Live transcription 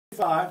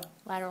25.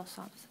 Lateral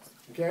sinuses.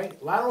 Okay,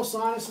 lateral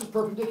sinuses,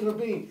 perpendicular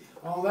beam.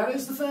 Oh, that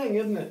is the thing,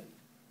 isn't it?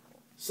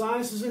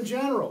 Sinuses in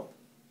general,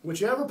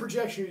 whichever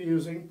projection you're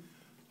using,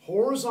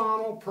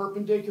 horizontal,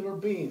 perpendicular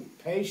beam.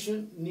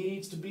 Patient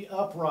needs to be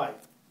upright.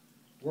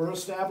 We're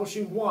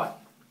establishing what?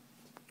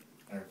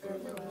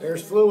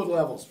 There's fluid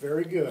levels.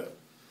 Very good.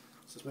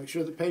 So let's make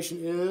sure the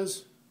patient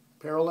is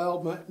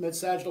parallel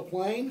mid-sagittal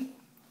plane.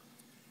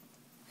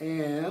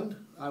 And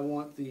I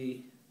want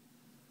the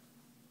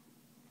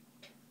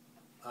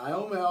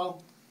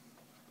IOML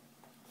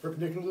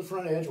perpendicular to the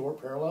front edge or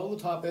parallel to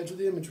the top edge of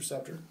the image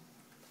receptor.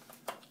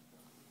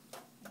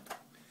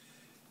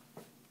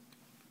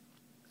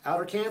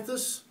 Outer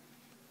canthus,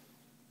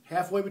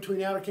 halfway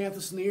between outer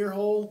canthus and the ear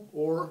hole,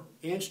 or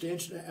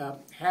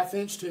half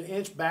inch to an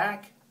inch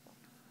back.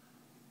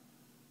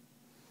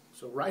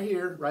 So right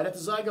here, right at the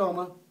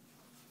zygoma.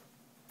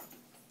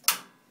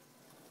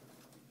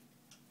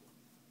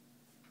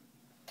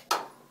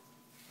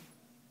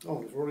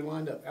 Oh, it's already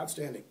lined up.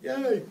 Outstanding.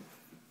 Yay!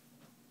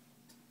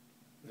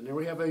 And there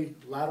we have a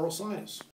lateral sinus.